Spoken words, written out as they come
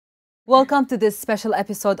Welcome to this special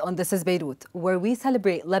episode on This Is Beirut, where we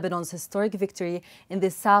celebrate Lebanon's historic victory in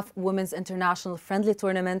the SAFF Women's International Friendly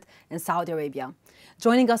Tournament in Saudi Arabia.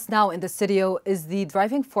 Joining us now in the studio is the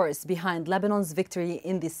driving force behind Lebanon's victory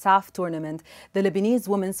in the SAFF tournament, the Lebanese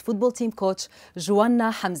women's football team coach,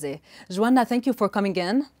 Joanna Hamzeh. Joanna, thank you for coming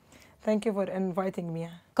in. Thank you for inviting me.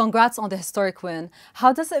 Congrats on the historic win.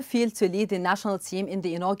 How does it feel to lead the national team in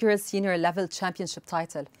the inaugural senior level championship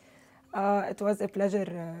title? It was a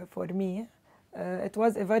pleasure for me. It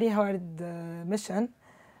was a very hard mission,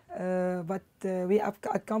 but we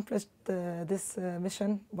accomplished this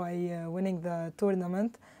mission by winning the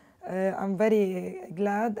tournament. I'm very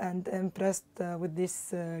glad and impressed with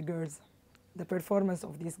these girls, the performance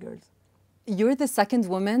of these girls. You're the second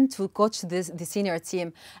woman to coach the senior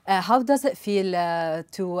team. How does it feel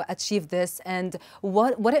to achieve this, and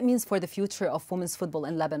what it means for the future of women's football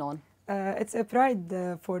in Lebanon? It's a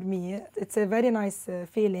pride for me. It's a very nice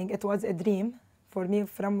feeling. It was a dream for me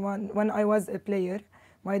from when I was a player.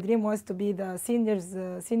 My dream was to be the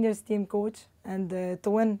seniors team coach and to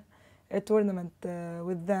win a tournament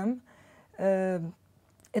with them.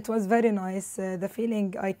 It was very nice. The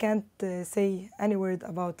feeling, I can't say any word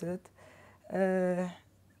about it.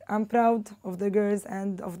 I'm proud of the girls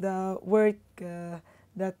and of the work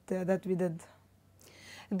that we did.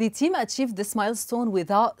 The team achieved this milestone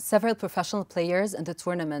without several professional players in the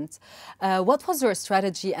tournament. What was your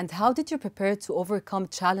strategy, and how did you prepare to overcome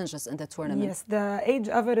challenges in the tournament? Yes, the age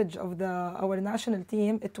average of our national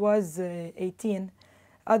team, it was 18.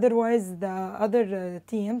 Otherwise, the other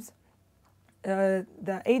teams,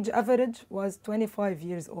 the age average was 25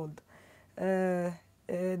 years old.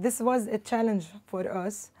 This was a challenge for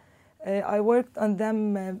us. I worked on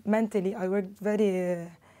them mentally. I worked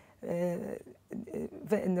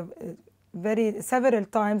several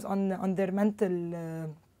times on their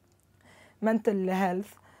mental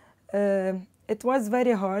health. It was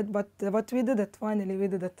very hard, but we did it. Finally, we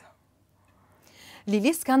did it.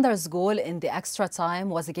 Lili Skandar's goal in the extra time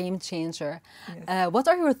was a game changer. Yes. What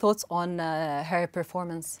are your thoughts on her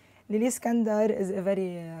performance? Lili Skandar is a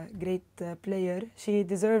very great player. She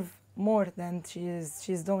deserves more than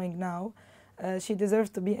she's doing now. She deserves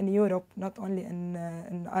to be in Europe, not only in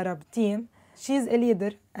Arab team. She's a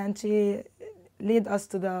leader, and she led us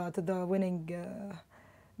to the winning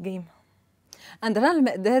game. And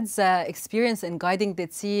Hala Abdallah's experience in guiding the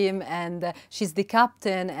team, and she's the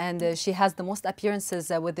captain, and she has the most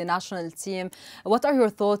appearances with the national team. What are your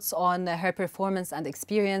thoughts on her performance and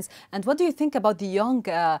experience? And what do you think about the young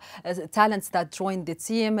talents that joined the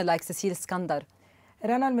team, like Cecile Skandar?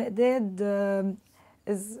 Hala Abdallah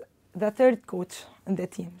is the third coach in the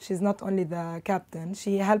team. She's not only the captain.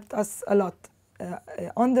 She helped us a lot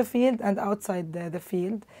on the field and outside the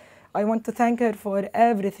field. I want to thank her for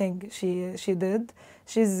everything she did.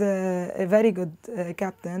 She's a very good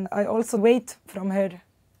captain. I also wait from her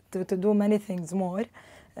to do many things more.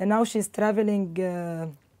 And now she's traveling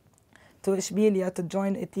to Ishbilia to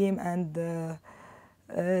join a team, and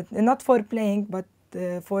not for playing, but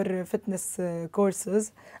for fitness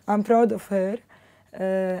courses. I'm proud of her.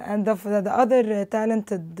 And of the other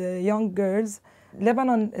talented young girls.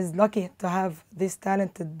 Lebanon is lucky to have these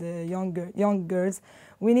talented young girls.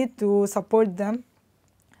 We need to support them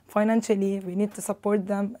financially. We need to support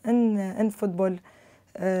them in football,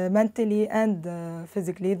 mentally and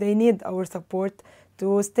physically. They need our support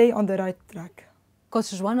to stay on the right track.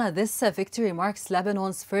 Coach Joanna, this victory marks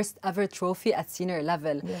Lebanon's first ever trophy at senior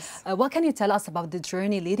level. Yes. What can you tell us about the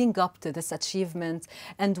journey leading up to this achievement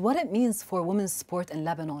and what it means for women's sport in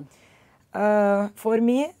Lebanon? For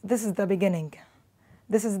me, this is the beginning.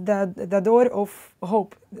 This is the door of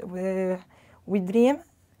hope. We dream,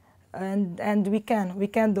 and we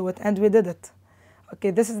can do it, and we did it.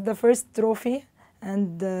 Okay, this is the first trophy,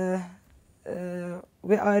 and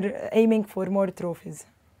we are aiming for more trophies.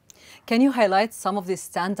 Can you highlight some of the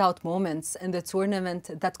standout moments in the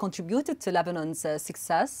tournament that contributed to Lebanon's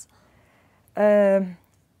success? There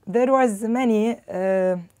was many.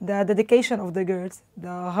 The dedication of the girls,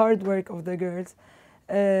 the hard work of the girls.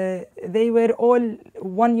 They were all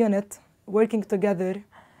one unit, working together.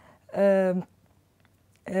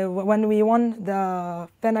 When we won the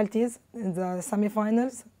penalties in the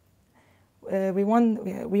semifinals, we won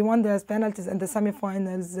the penalties in the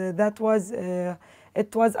semifinals.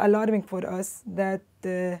 It was alarming for us that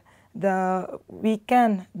we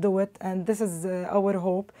can do it, and this is our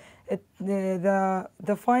hope.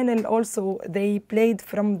 The final also, they played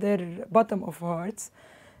from their bottom of hearts.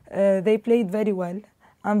 They played very well.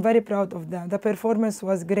 I'm very proud of them. The performance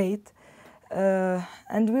was great,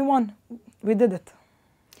 and we won. We did it.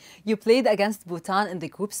 You played against Bhutan in the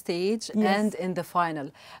group stage and Yes. in the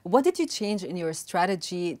final. What did you change in your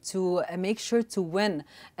strategy to make sure to win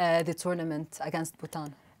the tournament against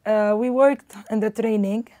Bhutan? We worked in the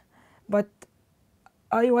training, but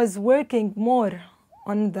I was working more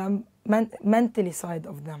on the mentally side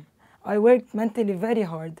of them. I worked mentally very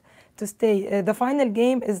hard to stay. The final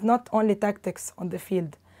game is not only tactics on the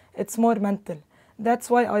field, it's more mental. That's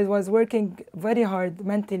why I was working very hard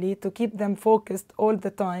mentally to keep them focused all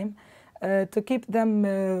the time, to keep them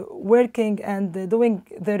working and doing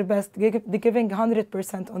their best, giving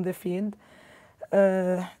 100% on the field.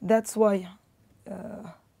 That's why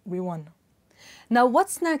we won. Now,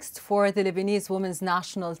 what's next for the Lebanese women's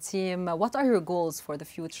national team? What are your goals for the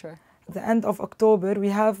future? At the end of October, we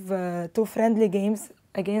have 2 friendly games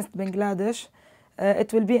against Bangladesh.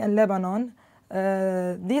 It will be in Lebanon.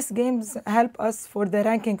 These games help us for the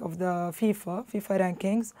ranking of the FIFA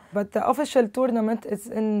rankings. But the official tournament is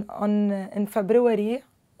in February,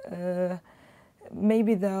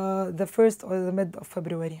 maybe the 1st or the mid of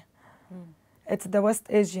February. It's the West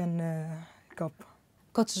Asian Cup.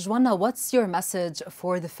 Coach Joanna, what's your message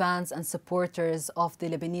for the fans and supporters of the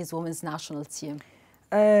Lebanese women's national team?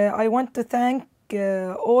 I want to thank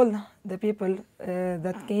all the people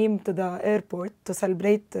that came to the airport to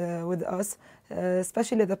celebrate with us,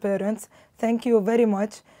 especially the parents. Thank you very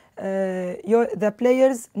much. The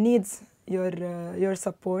players need your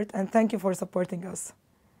support, and thank you for supporting us.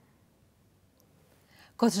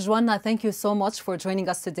 Coach Joanna, thank you so much for joining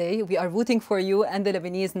us today. We are rooting for you and the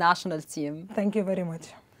Lebanese national team. Thank you very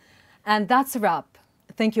much. And that's a wrap.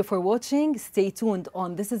 Thank you for watching. Stay tuned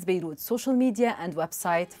on This Is Beirut social media and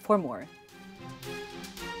website for more.